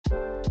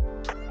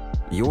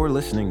You're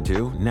listening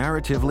to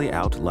Narratively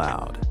Out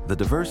Loud, the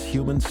diverse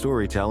human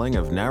storytelling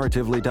of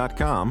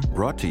Narratively.com,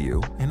 brought to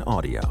you in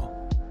audio.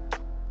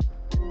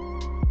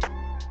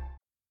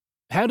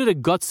 How did a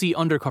gutsy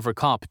undercover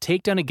cop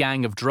take down a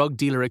gang of drug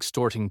dealer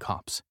extorting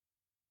cops?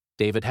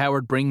 David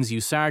Howard brings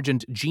you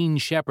Sergeant Gene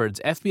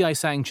Shepard's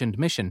FBI-sanctioned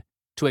mission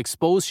to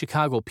expose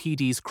Chicago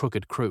PD's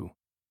crooked crew,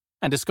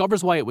 and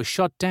discovers why it was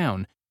shut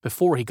down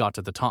before he got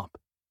to the top.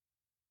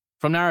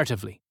 From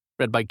Narratively,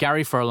 read by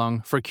Gary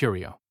Furlong for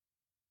Curio.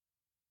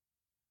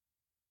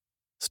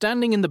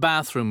 Standing in the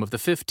bathroom of the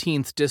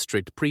 15th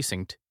District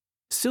Precinct,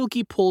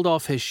 Silky pulled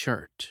off his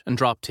shirt and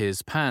dropped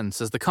his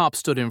pants as the cop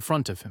stood in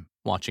front of him,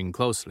 watching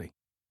closely.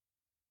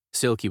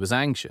 Silky was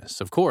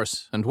anxious, of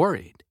course, and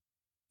worried.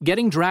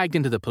 Getting dragged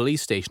into the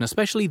police station,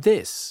 especially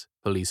this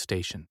police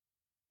station,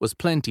 was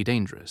plenty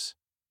dangerous.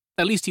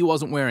 At least he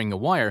wasn't wearing a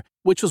wire,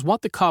 which was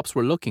what the cops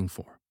were looking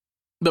for.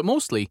 But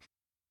mostly,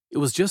 it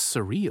was just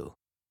surreal.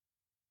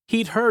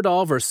 He'd heard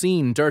of or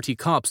seen dirty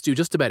cops do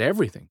just about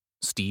everything.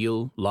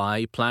 Steal,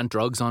 lie, plant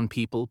drugs on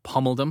people,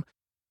 pummel them.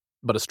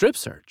 But a strip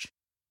search?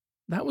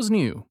 That was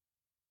new.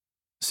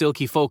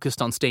 Silky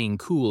focused on staying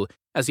cool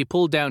as he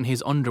pulled down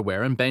his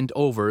underwear and bent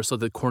over so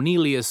that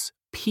Cornelius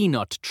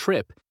Peanut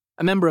Tripp,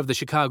 a member of the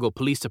Chicago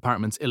Police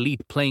Department's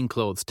elite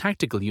plainclothes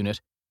tactical unit,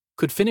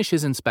 could finish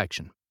his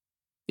inspection.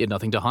 He had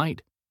nothing to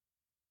hide.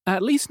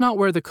 At least not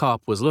where the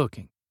cop was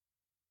looking.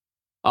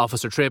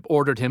 Officer Tripp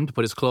ordered him to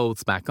put his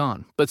clothes back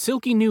on, but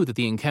Silky knew that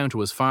the encounter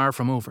was far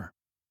from over.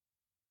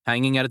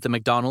 Hanging out at the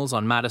McDonald's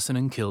on Madison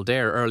and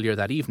Kildare earlier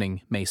that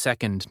evening, May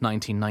 2nd,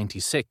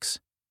 1996,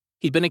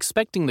 he'd been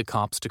expecting the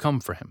cops to come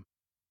for him.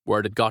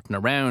 Word had gotten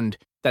around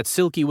that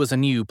Silky was a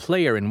new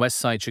player in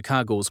Westside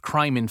Chicago's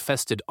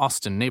crime-infested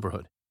Austin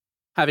neighborhood.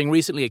 Having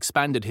recently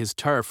expanded his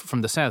turf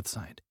from the south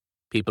side,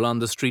 people on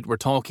the street were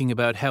talking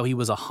about how he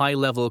was a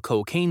high-level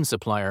cocaine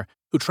supplier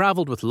who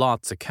traveled with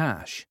lots of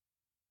cash.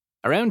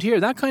 Around here,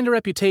 that kind of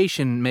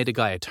reputation made a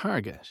guy a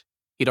target.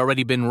 He'd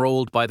already been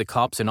rolled by the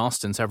cops in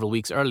Austin several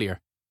weeks earlier.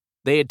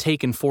 They had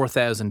taken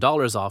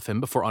 $4,000 off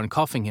him before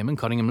uncuffing him and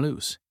cutting him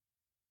loose.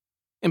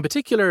 In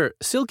particular,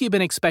 Silky had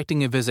been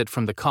expecting a visit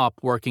from the cop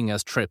working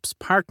as Tripp's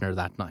partner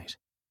that night,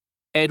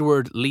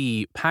 Edward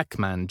Lee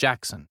Pac-Man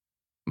Jackson.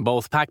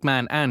 Both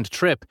Pac-Man and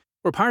Tripp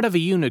were part of a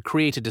unit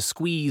created to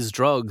squeeze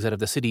drugs out of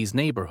the city's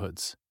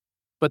neighborhoods,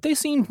 but they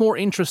seemed more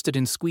interested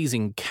in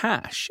squeezing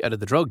cash out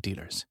of the drug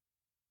dealers.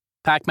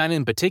 Pac-Man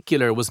in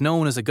particular was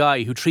known as a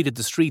guy who treated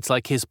the streets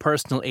like his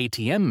personal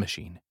ATM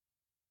machine.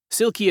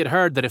 Silky had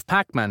heard that if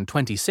Pac-Man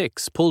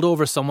 26 pulled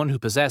over someone who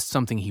possessed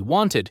something he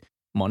wanted,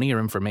 money or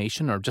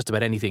information or just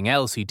about anything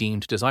else he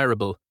deemed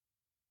desirable,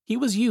 he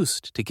was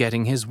used to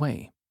getting his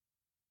way.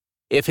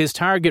 If his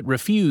target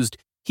refused,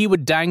 he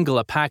would dangle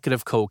a packet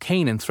of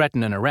cocaine and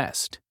threaten an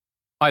arrest.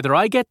 Either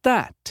I get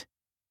that,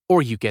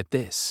 or you get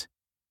this.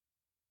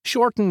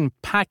 Shorten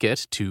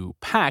packet to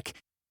Pac,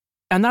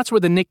 and that's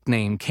where the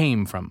nickname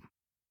came from.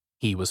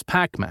 He was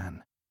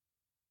Pac-Man.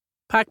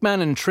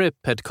 Pac-Man and Tripp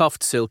had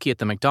cuffed Silky at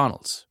the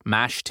McDonald's,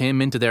 mashed him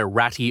into their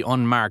ratty,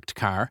 unmarked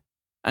car,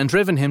 and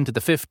driven him to the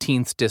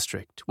 15th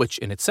District, which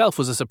in itself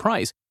was a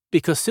surprise,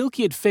 because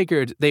Silky had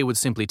figured they would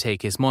simply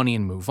take his money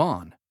and move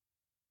on.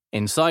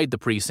 Inside the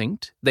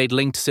precinct, they'd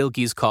linked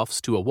Silky's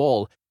cuffs to a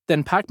wall,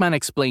 then Pac-Man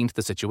explained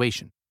the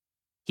situation.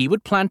 He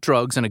would plant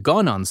drugs and a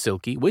gun on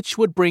Silky, which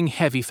would bring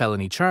heavy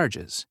felony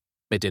charges.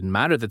 It didn't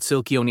matter that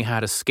Silky only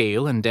had a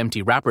scale and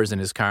empty wrappers in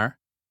his car.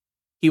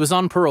 He was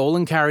on parole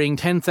and carrying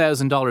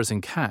 $10,000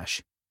 in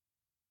cash.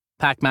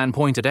 Pac-Man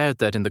pointed out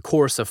that in the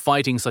course of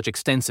fighting such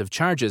extensive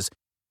charges,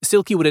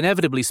 Silky would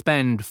inevitably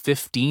spend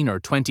 15 or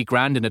 20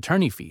 grand in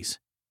attorney fees.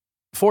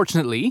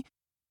 Fortunately,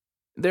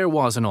 there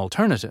was an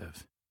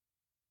alternative.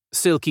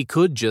 Silky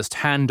could just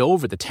hand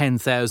over the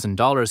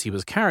 $10,000 he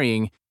was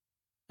carrying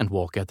and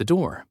walk out the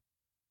door.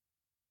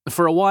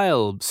 For a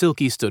while,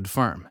 Silky stood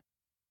firm.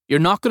 "You're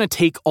not going to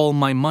take all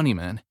my money,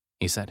 man,"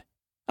 he said.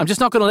 "I'm just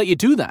not going to let you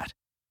do that."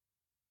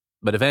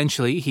 But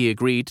eventually, he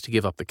agreed to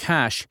give up the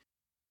cash,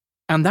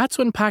 and that's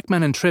when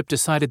Pac-Man and Tripp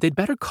decided they'd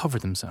better cover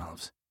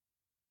themselves.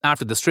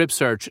 After the strip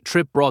search,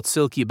 Tripp brought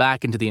Silky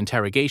back into the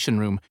interrogation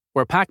room,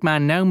 where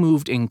Pac-Man now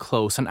moved in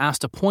close and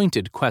asked a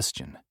pointed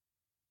question.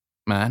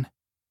 "Man,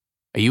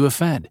 are you a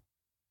Fed?"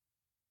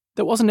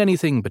 There wasn't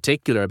anything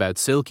particular about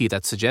Silky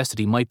that suggested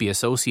he might be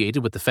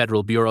associated with the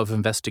Federal Bureau of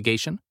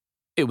Investigation.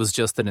 It was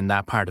just that in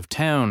that part of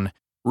town,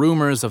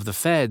 rumors of the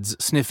feds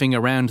sniffing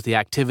around the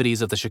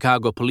activities of the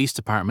Chicago Police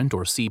Department,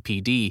 or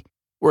CPD,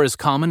 were as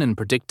common and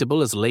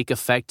predictable as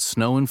lake-effect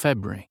snow in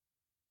February.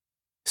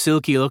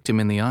 Silky looked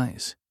him in the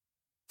eyes.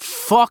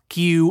 "Fuck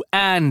you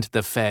and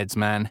the feds,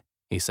 man,"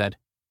 he said.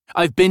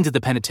 "I've been to the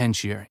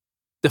penitentiary.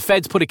 The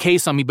feds put a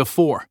case on me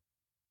before.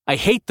 I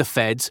hate the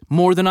feds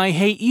more than I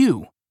hate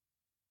you."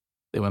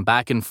 They went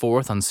back and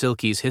forth on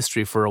Silky's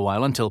history for a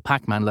while until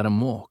Pac-Man let him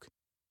walk.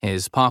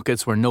 His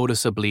pockets were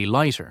noticeably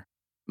lighter,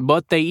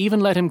 but they even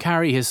let him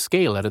carry his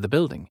scale out of the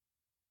building.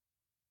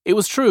 It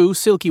was true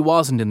Silky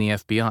wasn't in the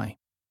FBI,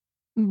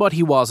 but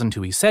he wasn't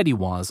who he said he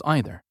was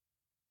either.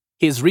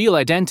 His real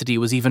identity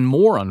was even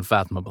more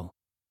unfathomable.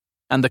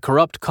 and the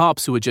corrupt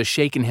cops who had just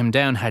shaken him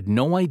down had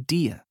no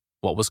idea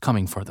what was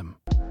coming for them.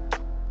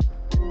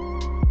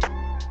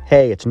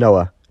 Hey, it's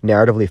Noah,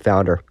 Narratively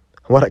founder.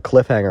 What a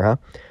cliffhanger, huh?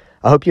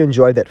 I hope you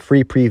enjoyed that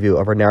free preview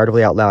of our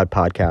Narratively Out Loud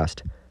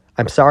podcast.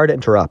 I'm sorry to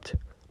interrupt,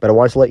 but I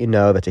wanted to let you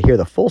know that to hear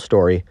the full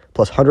story,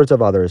 plus hundreds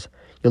of others,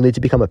 you'll need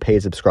to become a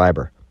paid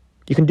subscriber.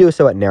 You can do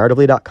so at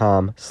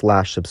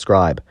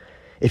narratively.com/subscribe.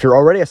 If you're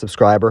already a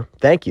subscriber,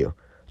 thank you.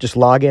 Just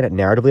log in at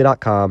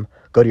narratively.com,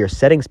 go to your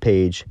settings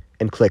page,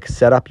 and click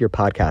Set Up Your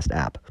Podcast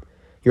app.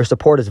 Your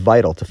support is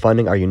vital to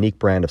funding our unique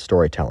brand of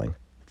storytelling.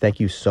 Thank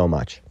you so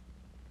much.